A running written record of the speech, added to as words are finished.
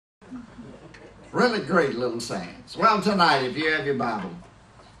Really great little sayings. Well, tonight, if you have your Bible,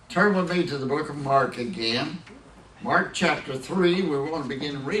 turn with me to the book of Mark again. Mark chapter 3, we want to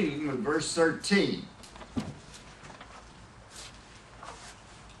begin reading with verse 13.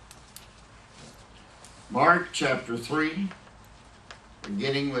 Mark chapter 3,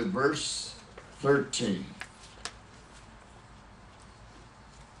 beginning with verse 13.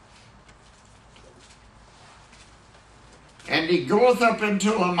 And he goeth up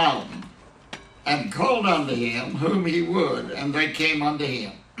into a mountain, and called unto him whom he would, and they came unto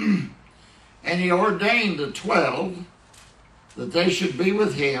him. And he ordained the 12, that they should be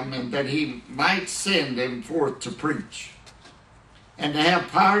with him, and that he might send them forth to preach, and to have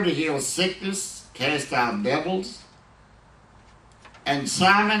power to heal sickness, cast out devils. And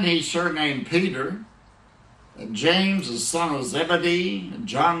Simon he surnamed Peter, and James the son of Zebedee, and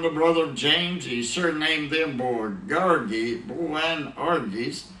John the brother of James, he surnamed them Boanerges,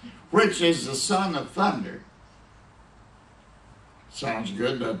 which is the son of thunder. Sounds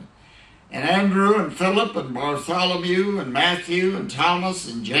good, doesn't it? And Andrew and Philip and Bartholomew and Matthew and Thomas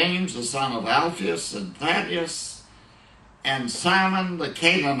and James the son of Alphaeus and Thaddeus and Simon the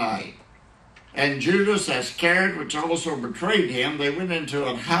Canaanite and Judas Iscariot, which also betrayed him. They went into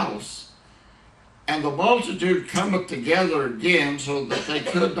a house, and the multitude cometh together again, so that they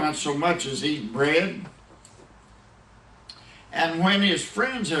could not so much as eat bread. And when his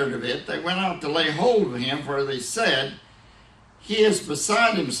friends heard of it, they went out to lay hold of him, for they said, He is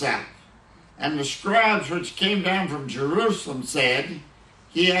beside himself. And the scribes which came down from Jerusalem said,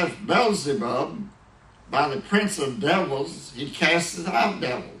 He hath Beelzebub, by the prince of devils, he casteth out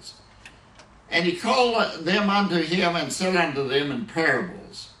devils. And he called them unto him, and said unto them in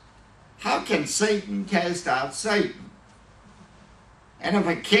parables, How can Satan cast out Satan? And if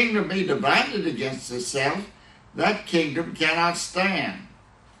a kingdom be divided against itself, that kingdom cannot stand.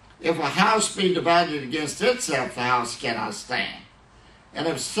 If a house be divided against itself, the house cannot stand. And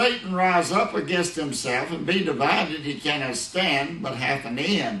if Satan rise up against himself and be divided, he cannot stand, but hath an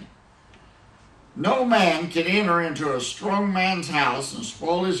end. No man can enter into a strong man's house and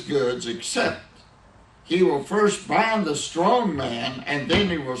spoil his goods, except he will first bind the strong man, and then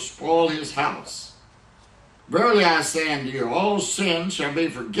he will spoil his house. Verily I say unto you, all sins shall be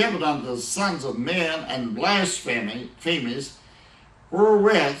forgiven unto the sons of men, and blasphemies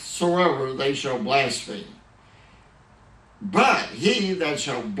wherewith soever they shall blaspheme. But he that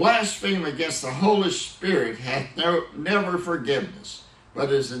shall blaspheme against the Holy Spirit hath never forgiveness, but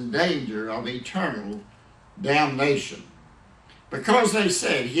is in danger of eternal damnation. Because they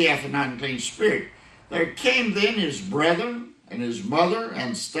said, He hath an unclean spirit. There came then his brethren and his mother,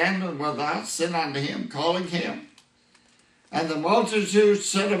 and standing without, sent unto him, calling him. And the multitude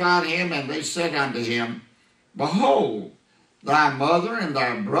said about him, and they said unto him, Behold, thy mother and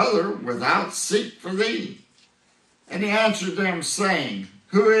thy brother without seek for thee. And he answered them, saying,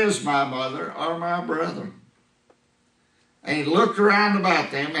 Who is my mother or my brother? And he looked around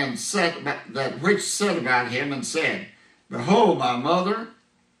about them, and said that which said about him, and said, Behold, my mother,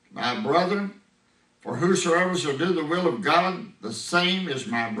 my brother, for whosoever shall do the will of God, the same is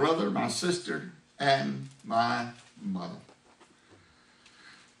my brother, my sister, and my mother.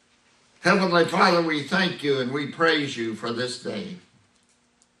 Heavenly Father, we thank you and we praise you for this day.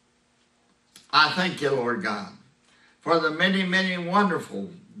 I thank you, Lord God, for the many, many wonderful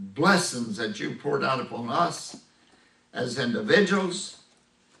blessings that you poured out upon us as individuals,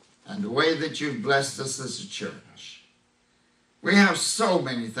 and the way that you've blessed us as a church. We have so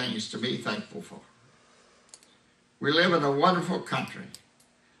many things to be thankful for. We live in a wonderful country.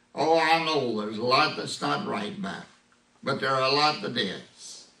 Oh, I know there's a lot that's not right back, but there are a lot that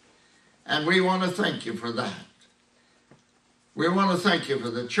is. And we want to thank you for that. We want to thank you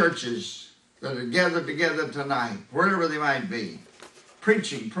for the churches that are gathered together tonight, wherever they might be,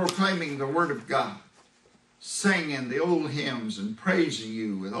 preaching, proclaiming the Word of God, singing the old hymns and praising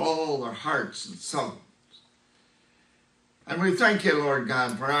you with all their hearts and souls. And we thank you, Lord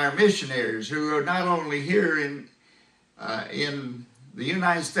God, for our missionaries who are not only here in the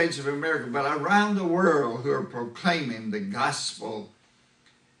United States of America, but around the world, who are proclaiming the gospel,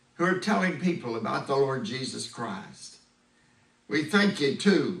 who are telling people about the Lord Jesus Christ. We thank you,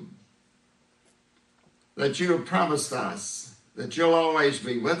 too, that you have promised us that you'll always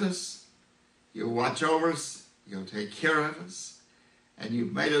be with us, you'll watch over us, you'll take care of us, and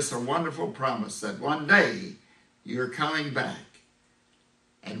you've made us a wonderful promise that one day you're coming back.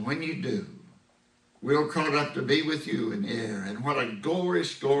 And when you do, we'll caught up to be with you in air, and what a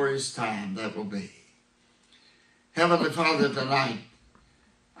glorious, glorious time that will be. Heavenly Father, tonight,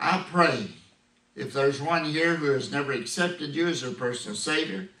 I pray if there's one here who has never accepted you as their personal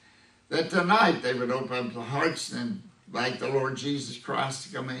Savior, that tonight they would open up their hearts and invite the Lord Jesus Christ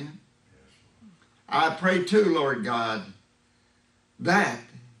to come in. I pray too, Lord God, that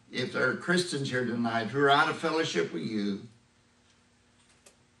if there are Christians here tonight who are out of fellowship with you,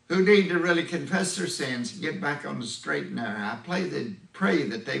 who need to really confess their sins and get back on the straight and narrow, I pray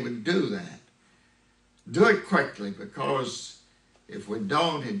that they would do that. Do it quickly, because if we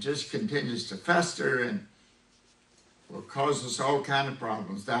don't, it just continues to fester and will cause us all kind of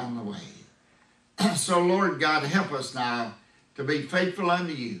problems down the way. So, Lord God, help us now to be faithful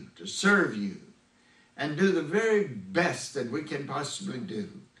unto you, to serve you, and do the very best that we can possibly do.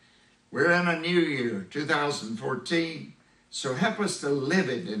 We're in a new year, 2014, so help us to live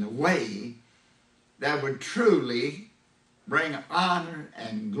it in a way that would truly bring honor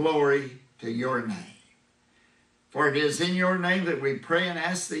and glory to your name. For it is in your name that we pray and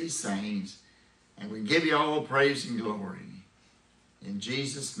ask these things, and we give you all praise and glory. In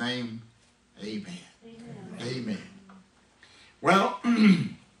Jesus' name, amen. Amen. Amen. Well,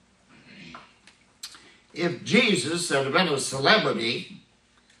 if Jesus had been a celebrity,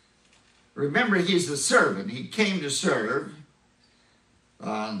 remember, he's a servant. He came to serve,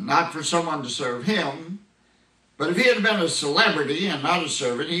 not for someone to serve him. But if he had been a celebrity and not a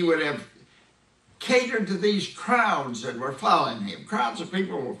servant, he would have catered to these crowds that were following him. Crowds of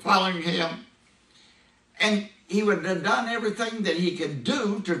people were following him. And he would have done everything that he could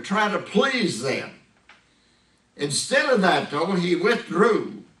do to try to please them. Instead of that, though, he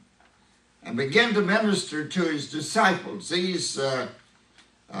withdrew and began to minister to his disciples, these that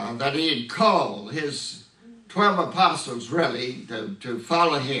he had called, his 12 apostles, really, to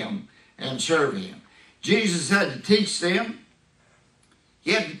follow him and serve him. Jesus had to teach them.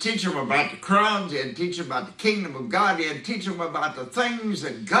 He had to teach them about the crowds. He had to teach them about the kingdom of God. He had to teach them about the things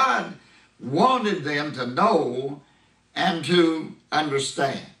that God wanted them to know and to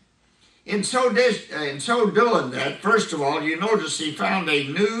understand. In so doing that, first of all, you notice he found a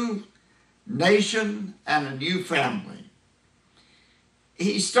new nation and a new family.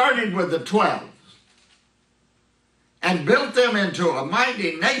 He started with the 12 and built them into a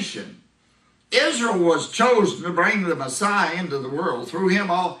mighty nation. Israel was chosen to bring the Messiah into the world. Through him,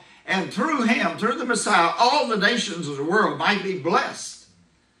 through the Messiah, all the nations of the world might be blessed.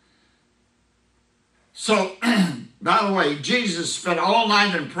 So, by the way, Jesus spent all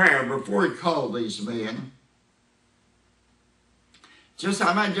night in prayer before he called these men.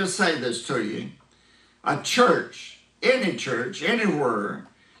 I might just say this to you. A church, anywhere,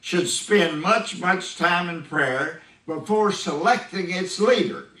 should spend much time in prayer before selecting its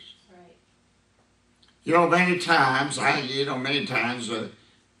leaders. You know, many times a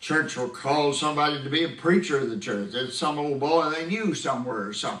church will call somebody to be a preacher of the church. It's some old boy they knew somewhere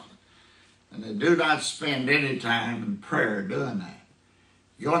or something. And they do not spend any time in prayer doing that.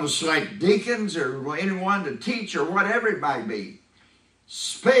 You want to select deacons or anyone to teach or whatever it might be,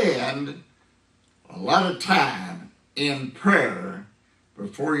 spend a lot of time in prayer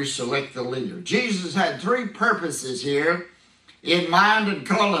before you select the leader. Jesus had 3 purposes here in mind in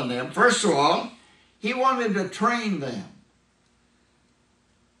calling them. First of all, he wanted to train them.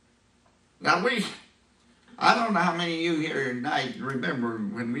 Now I don't know how many of you here tonight remember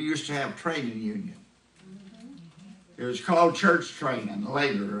when we used to have training union. It was called church training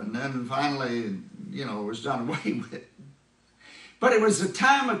later, and then finally, it was done away with. But it was a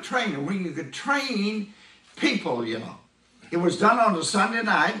time of training when you could train people, It was done on a Sunday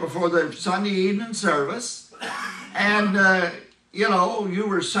night before the Sunday evening service, and, you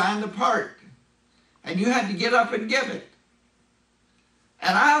were assigned a part. And you had to get up and give it.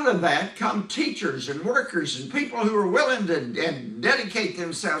 And out of that come teachers and workers and people who are willing to dedicate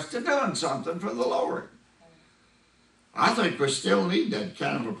themselves to doing something for the Lord. I think we still need that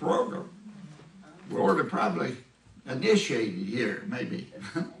kind of a program. We ought to probably initiate it here, maybe.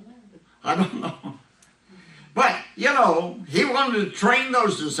 I don't know. But, he wanted to train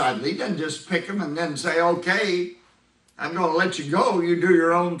those disciples. He didn't just pick them and then say, okay, I'm going to let you go. You do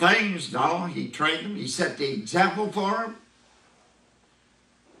your own things. No, he trained them. He set the example for them.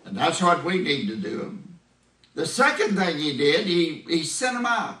 And that's what we need to do. The second thing he did, he sent them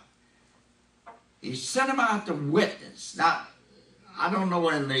out. He sent them out to witness. Now, I don't know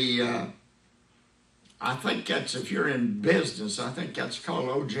I think that's, if you're in business, I think that's called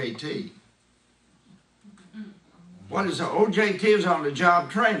OJT. What is it? OJT is on the job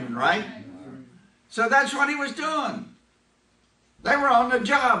training, right? So that's what he was doing. They were on the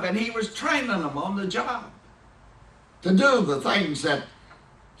job, and he was training them on the job to do the things that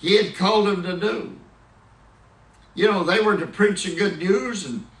he had called them to do. They were to preach the good news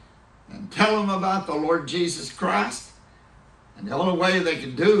and tell them about the Lord Jesus Christ And the only way they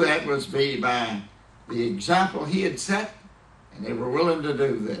could do that was be by the example he had set, and they were willing to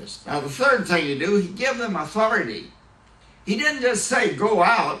do this. Now the third thing he do, he gave them authority. He didn't just say, go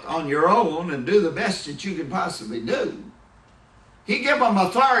out on your own and do the best that you can possibly do. He gave them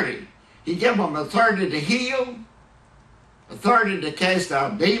authority. He gave them authority to heal, authority to cast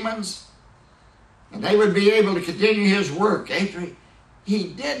out demons, and they would be able to continue his work after he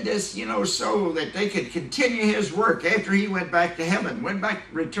did this, so that they could continue his work after he went back to heaven,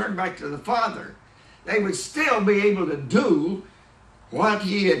 returned back to the Father. They would still be able to do what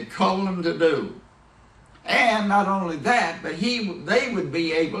he had called them to do. And not only that, but they would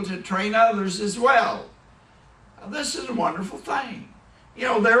be able to train others as well. Now, this is a wonderful thing. The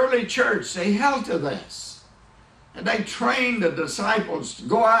early church, they held to this. And they trained the disciples to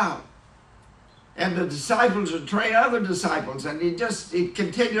go out. And the disciples would train other disciples. And it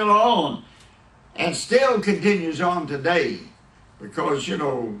continued on. And still continues on today. Because,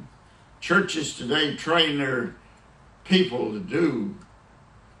 churches today train their people to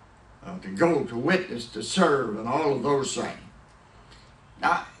go, to witness, to serve, and all of those things.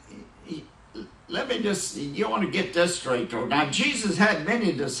 Now, let me you want to get this straight, though. Now, Jesus had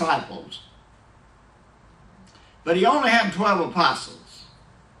many disciples, but he only had 12 apostles.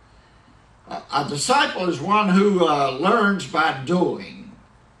 A disciple is one who learns by doing.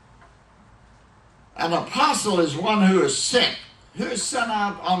 An apostle is one who is sent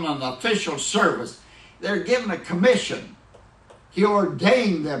out on an official service. They're given a commission. He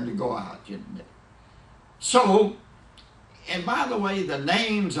ordained them to go out. So, and by the way, the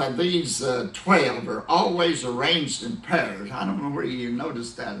names of these 12 are always arranged in pairs. I don't know whether you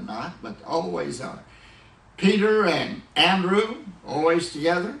noticed that or not, but always are. Peter and Andrew, always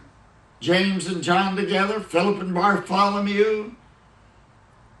together. James and John together. Philip and Bartholomew.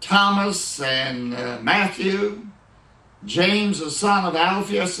 Thomas and Matthew. James, the son of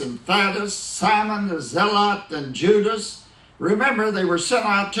Alphaeus and Thaddeus. Simon the Zealot and Judas. Remember, they were sent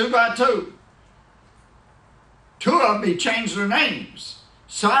out 2 by 2. 2 of them, he changed their names.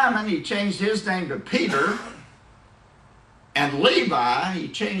 Simon, he changed his name to Peter. And Levi, he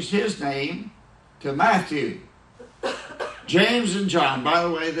changed his name to Matthew. James and John, by the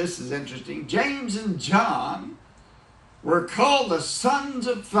way, this is interesting. James and John were called the sons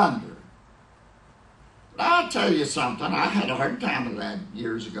of thunder. Now, I'll tell you something. I had a hard time with that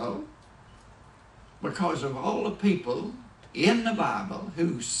years ago. Because of all the people in the Bible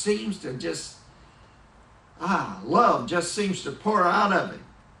who seems to just, love just seems to pour out of it.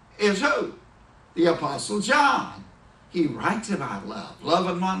 Is who? The Apostle John. He writes about love,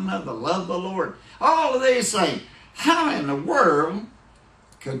 loving one another, love the Lord. All of these things. How in the world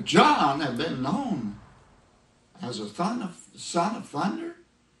could John have been known as a son of thunder?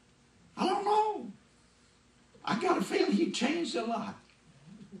 I don't know. I got a feeling he changed a lot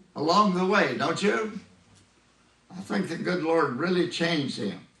along the way, don't you? I think the good Lord really changed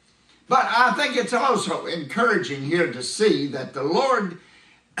him. But I think it's also encouraging here to see that the Lord,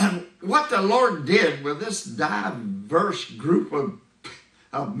 what the Lord did with this diverse group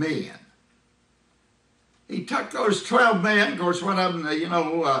of men. He took those 12 men, of course one of them,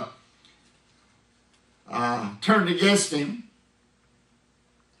 turned against him.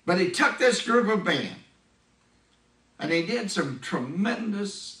 But he took this group of men and he did some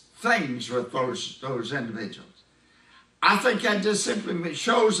tremendous things with those individuals. I think that just simply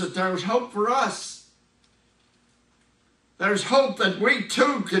shows that there's hope for us. There's hope that we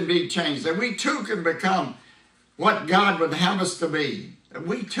too can be changed, that we too can become what God would have us to be. That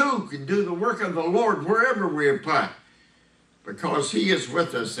we too can do the work of the Lord wherever we are put, because he is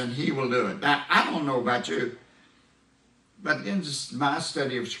with us and he will do it. Now, I don't know about you, but in just my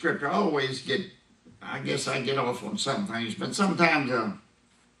study of Scripture, I guess I get off on some things, but sometimes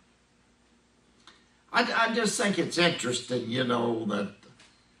I just think it's interesting, that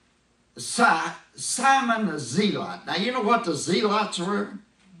Simon the Zealot. Now, you know what the Zealots were?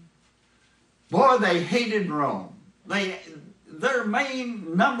 Boy, they hated Rome. Their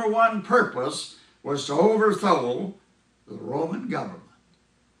main number one purpose was to overthrow the Roman government.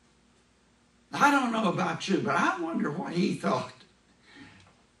 I don't know about you, but I wonder what he thought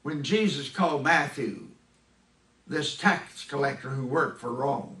when Jesus called Matthew, this tax collector who worked for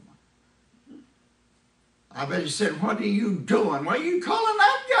Rome. I bet he said, what are you doing? What are you calling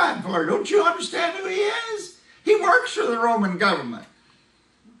that guy for? Don't you understand who he is? He works for the Roman government.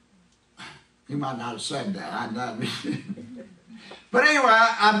 He might not have said that. But anyway,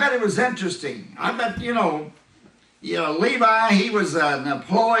 I bet it was interesting. I bet, Levi, he was an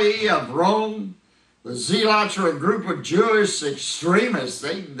employee of Rome. The Zealots were a group of Jewish extremists.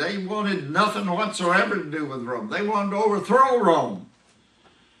 They wanted nothing whatsoever to do with Rome. They wanted to overthrow Rome.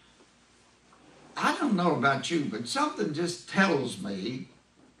 I don't know about you, but something just tells me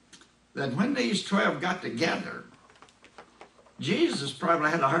that when these 12 got together, Jesus probably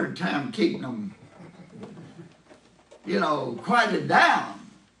had a hard time keeping them, quieted down.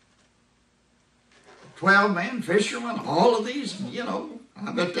 12 men, fishermen, all of these,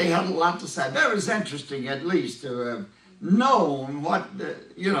 I bet they had a lot to say. That was interesting, at least, to have known what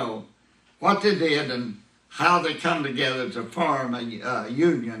they did and how they come together to form a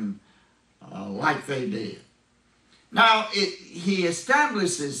union like they did. Now, he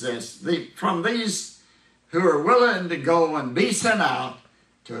establishes this from these who are willing to go and be sent out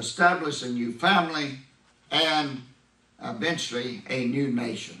to establish a new family and eventually a new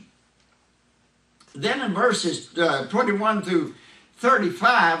nation. Then in verses 21 through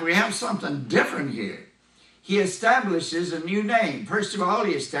 35, we have something different here. He establishes a new name. First of all,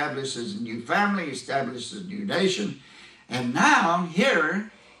 he establishes a new family, he establishes a new nation. And now,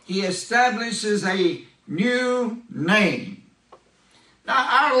 here, he establishes a new name. Now,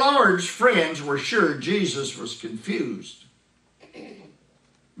 our Lord's friends were sure Jesus was confused.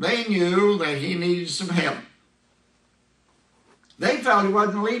 They knew that he needed some help. They felt he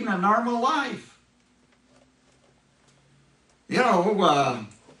wasn't leading a normal life.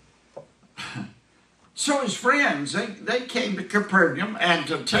 So his friends, they came to Capernaum and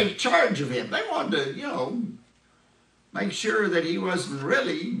to take charge of him. They wanted to, make sure that he wasn't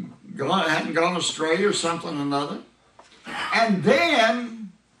really hadn't gone astray or something or another. And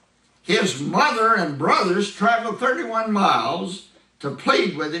then his mother and brothers traveled 31 miles to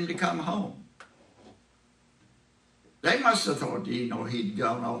plead with him to come home. They must have thought, he'd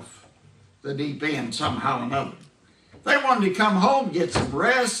gone off the deep end somehow or another. They wanted to come home, get some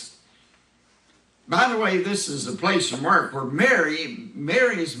rest. By the way, this is a place in Mark where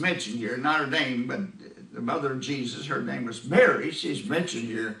Mary is mentioned here, not her name, but the mother of Jesus, her name was Mary. She's mentioned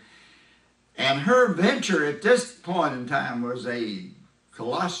here. And her venture at this point in time was a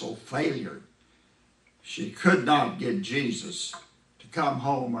colossal failure. She could not get Jesus to come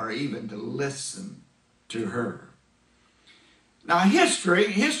home or even to listen to her. Now, history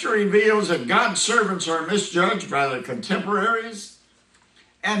reveals that God's servants are misjudged by their contemporaries,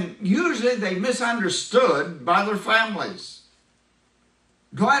 and usually they misunderstood by their families.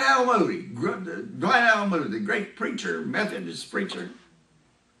 Dwight L. Moody, the great preacher, Methodist preacher.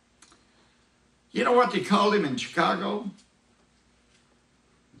 You know what they called him in Chicago?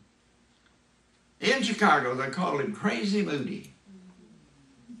 In Chicago, they called him Crazy Moody.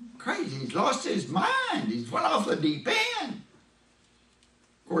 Crazy. He's lost his mind. He's went off the deep end.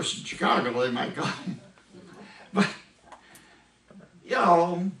 Of course, in Chicago, they might call him. But,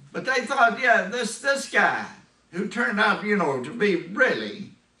 but they thought, this guy who turned out, to be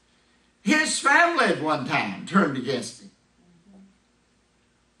really, his family at one time turned against him.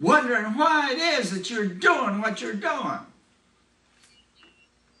 Wondering why it is that you're doing what you're doing.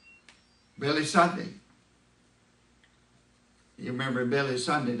 Billy Sunday. You remember Billy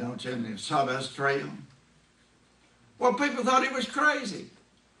Sunday, don't you, in the Sawdust Trail? Well, people thought he was crazy.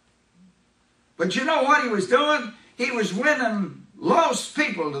 But you know what he was doing? He was winning lost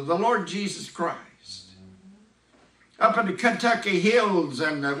people to the Lord Jesus Christ. Up in the Kentucky hills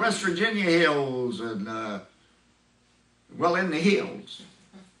and the West Virginia hills and, in the hills.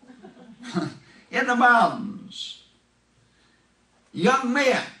 In the mountains. Young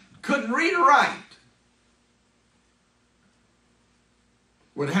men couldn't read or write.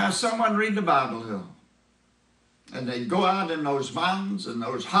 Would have someone read the Bible to them. And they'd go out in those mountains and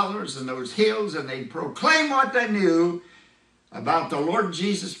those hollers and those hills and they'd proclaim what they knew about the Lord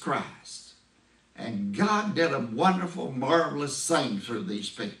Jesus Christ. And God did a wonderful, marvelous thing through these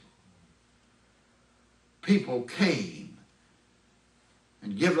people. People came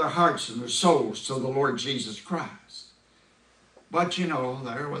and give their hearts and their souls to the Lord Jesus Christ. But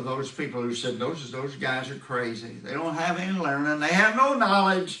there were those people who said, those guys are crazy. They don't have any learning. They have no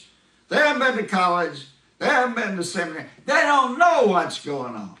knowledge. They haven't been to college. They haven't been to seminary. They don't know what's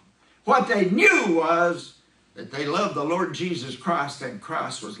going on. What they knew was that they loved the Lord Jesus Christ and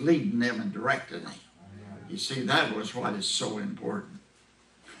Christ was leading them and directing them. You see, that was what is so important.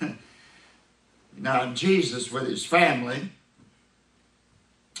 Now, Jesus with his family,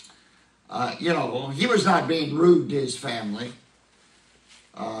 he was not being rude to his family.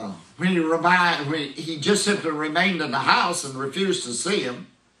 When he just simply remained in the house and refused to see him.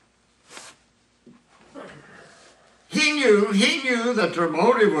 He knew that their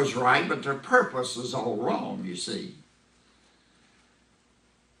motive was right, but their purpose was all wrong, you see.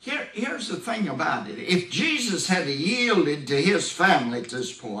 Here's the thing about it. If Jesus had yielded to his family at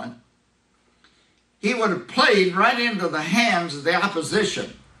this point, he would have played right into the hands of the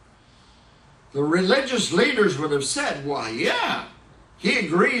opposition. The religious leaders would have said, well, yeah, he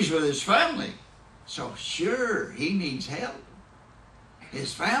agrees with his family. So sure, he needs help.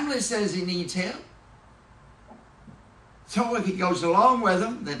 His family says he needs help. So if he goes along with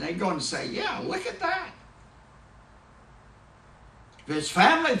them, then they're going to say, yeah, look at that. If his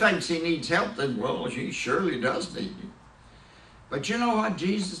family thinks he needs help, then, well, he surely does need it. But you know what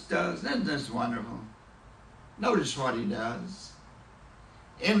Jesus does? Isn't this wonderful? Notice what he does.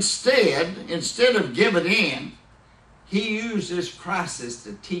 Instead of giving in, he used this crisis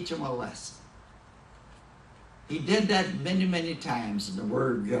to teach them a lesson. He did that many, many times in the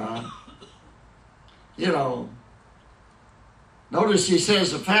Word of God. You know, notice he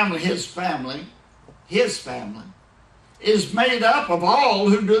says the family, his family, is made up of all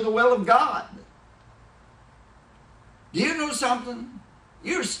who do the will of God. Do you know something?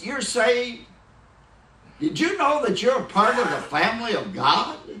 You're saved. Did you know that you're a part of the family of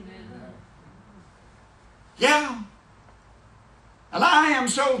God? Yeah. And I am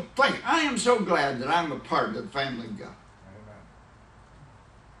so glad that I'm a part of the family of God.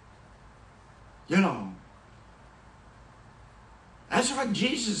 You know, that's what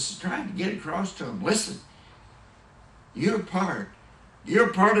Jesus is trying to get across to them. Listen, you're part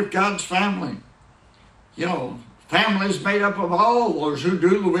of God's family. You know, family is made up of all those who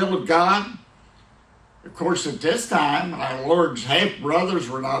do the will of God. Of course, at this time, our Lord's half-brothers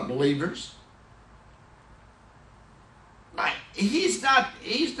were not believers. He's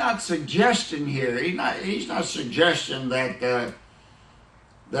not suggesting here. He's not suggesting that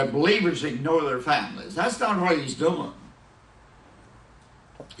believers ignore their families. That's not what he's doing.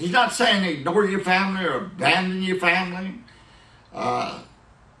 He's not saying ignore your family or abandon your family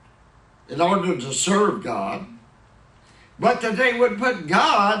in order to serve God, but that they would put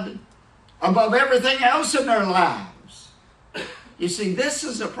God above everything else in their lives. You see, this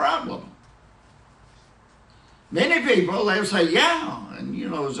is a problem. Many people, they'll say, yeah, and you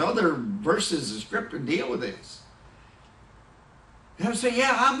know, there's other verses of Scripture deal with this. They'll say,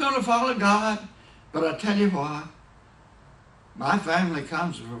 yeah, I'm going to follow God, but I tell you what, my family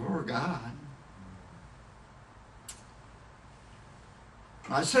comes before God.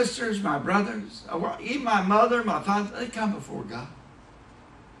 My sisters, my brothers, even my mother, my father, they come before God.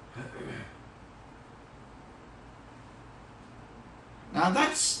 Now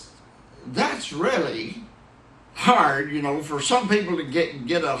that's really hard, you know, for some people to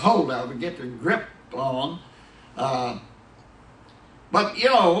get a hold of and get their grip on. But you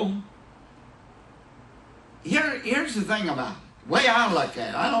know, here's the thing about it. The way I look at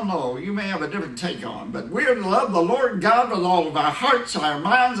it, I don't know, you may have a different take on it, but we're to love the Lord God with all of our hearts, our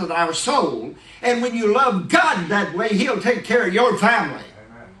minds, and our soul. And when you love God that way, He'll take care of your family.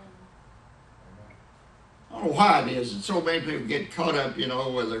 I don't know why it is that so many people get caught up, you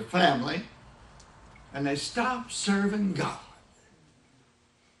know, with their family, and they stop serving God.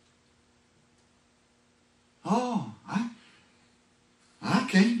 Oh, I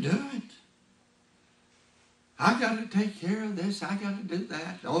can't do it. I got to take care of this. I got to do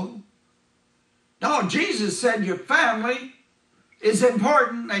that. Oh. No, Jesus said your family is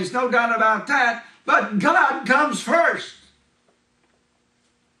important. There's no doubt about that. But God comes first.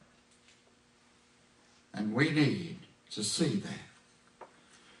 And we need to see that.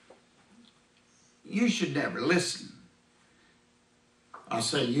 You should never listen. I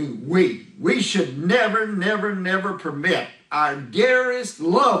say we should never permit our dearest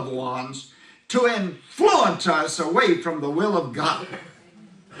loved ones to influence us away from the will of God.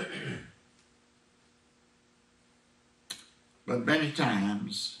 But many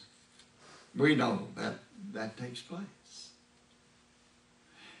times we know that takes place.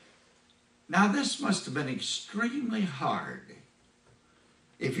 Now this must have been extremely hard.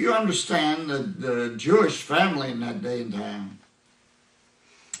 If you understand the Jewish family in that day and time,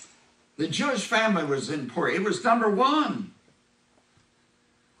 the Jewish family was important. It was number one.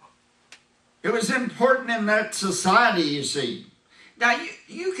 It was important in that society, you see. Now,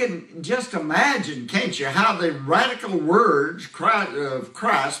 you can just imagine, can't you, how the radical words of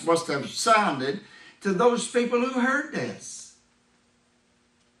Christ must have sounded to those people who heard this.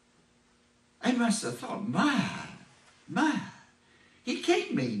 They must have thought, my, he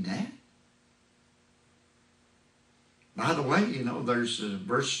can't mean that. By the way, you know, there's a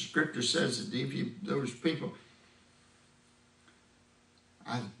verse of Scripture says that if those people,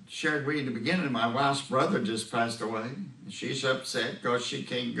 I shared with you in the beginning, my wife's brother just passed away. And she's upset because she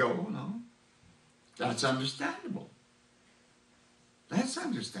can't go. No, that's understandable. That's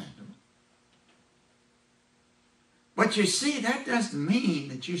understandable. But you see, that doesn't mean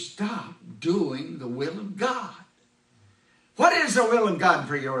that you stop doing the will of God. What is the will of God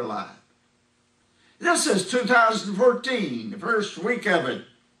for your life? This is 2014, the first week of it.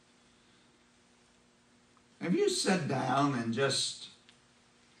 Have you sat down and just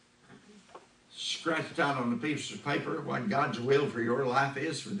scratched out on a piece of paper what God's will for your life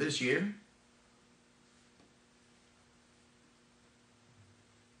is for this year?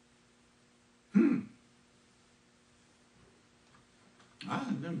 I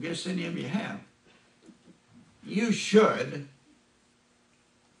don't guess any of you have. You should.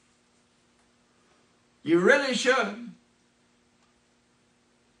 You really should.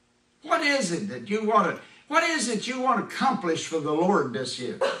 What is it that you want to, what is it you want to accomplish for the Lord this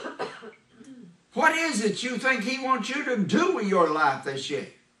year? What is it you think He wants you to do with your life this year?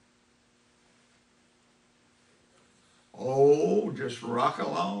 Oh, just rock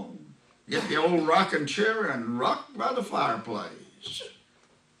along. Get the old rocking chair and rock by the fireplace.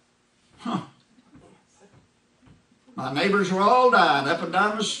 Huh. My neighbors were all dying up and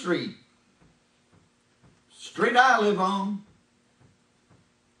down the street. Street I live on.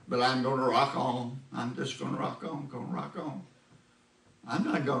 But I'm going to rock on. I'm just going to rock on, going to rock on. I'm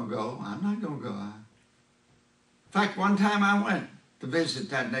not going to go. I'm not going to go. In fact, one time I went to visit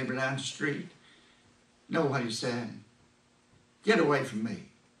that neighbor down the street. You know what he said? Get away from me.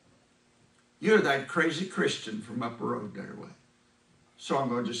 You're that crazy Christian from up the road there way. So I'm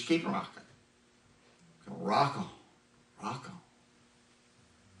going to just keep rocking. Go rock on. Rock on.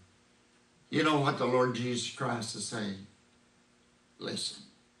 You know what the Lord Jesus Christ is saying? Listen.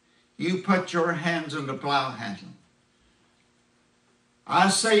 You put your hands on the plow handle. I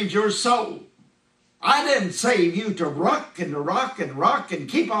saved your soul. I didn't save you to rock and to rock and rock and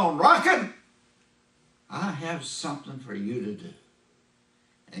keep on rocking. I have something for you to do.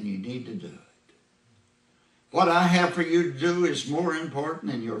 And you need to do it. What I have for you to do is more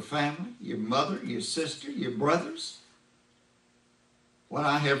important than your family, your mother, your sister, your brothers. What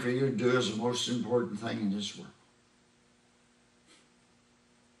I have for you to do is the most important thing in this world.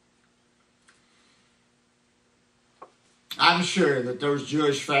 I'm sure that those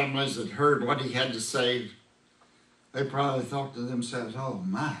Jewish families that heard what he had to say, they probably thought to themselves, oh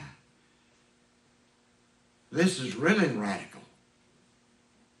my, this is really radical.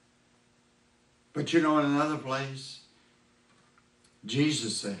 But you know, in another place,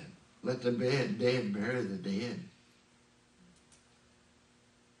 Jesus said, let the dead bury the dead.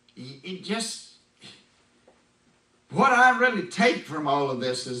 It just, what I really take from all of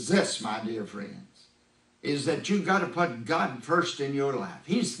this is this, my dear friends, is that you've got to put God first in your life.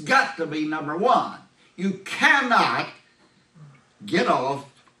 He's got to be number one. You cannot get off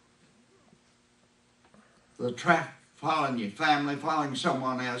the track following your family, following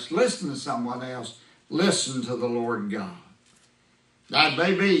someone else, listen to someone else, listen to the Lord God. Now,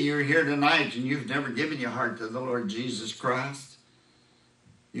 maybe you're here tonight and you've never given your heart to the Lord Jesus Christ.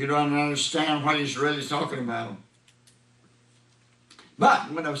 You don't understand what he's really talking about.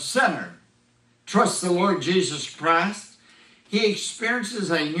 But when a sinner trusts the Lord Jesus Christ, he experiences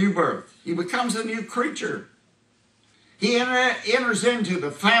a new birth. He becomes a new creature. He enters into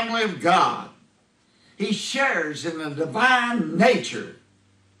the family of God. He shares in the divine nature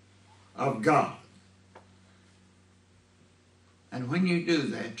of God. And when you do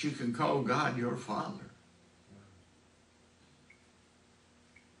that, you can call God your Father.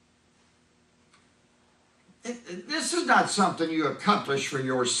 This is not something you accomplish for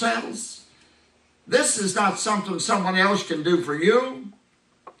yourselves. This is not something someone else can do for you.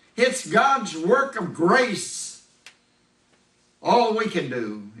 It's God's work of grace. All we can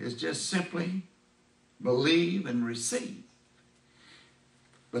do is just simply believe and receive.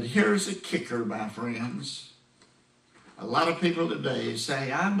 But here's a kicker, my friends. A lot of people today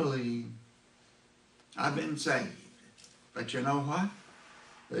say, I believe, I've been saved. But you know what?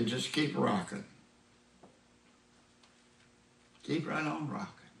 They just keep rocking. Keep right on rocking.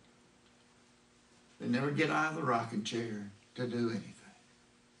 They never get out of the rocking chair to do anything.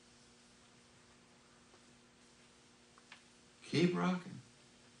 Keep rocking.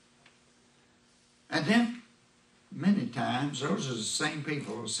 And then, many times, those are the same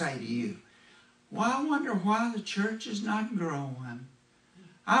people who say to you, well, I wonder why the church is not growing.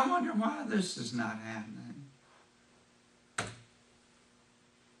 I wonder why this is not happening.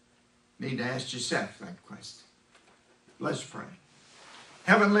 Need to ask yourself that question. Let's pray.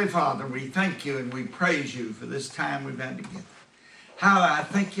 Heavenly Father, we thank you and we praise you for this time we've had together. How I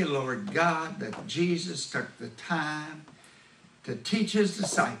thank you, Lord God, that Jesus took the time to teach his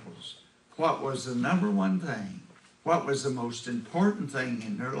disciples what was the number one thing what was the most important thing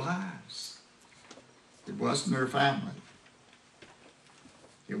in their lives. It wasn't their family.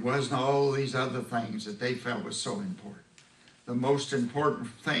 It wasn't all these other things that they felt was so important. The most important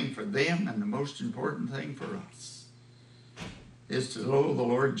thing for them and the most important thing for us is to know the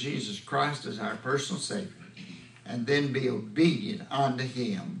Lord Jesus Christ as our personal Savior and then be obedient unto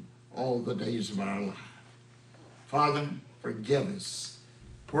Him all the days of our life. Father, forgive us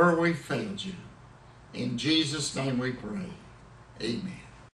where we failed you. In Jesus' name we pray. Amen.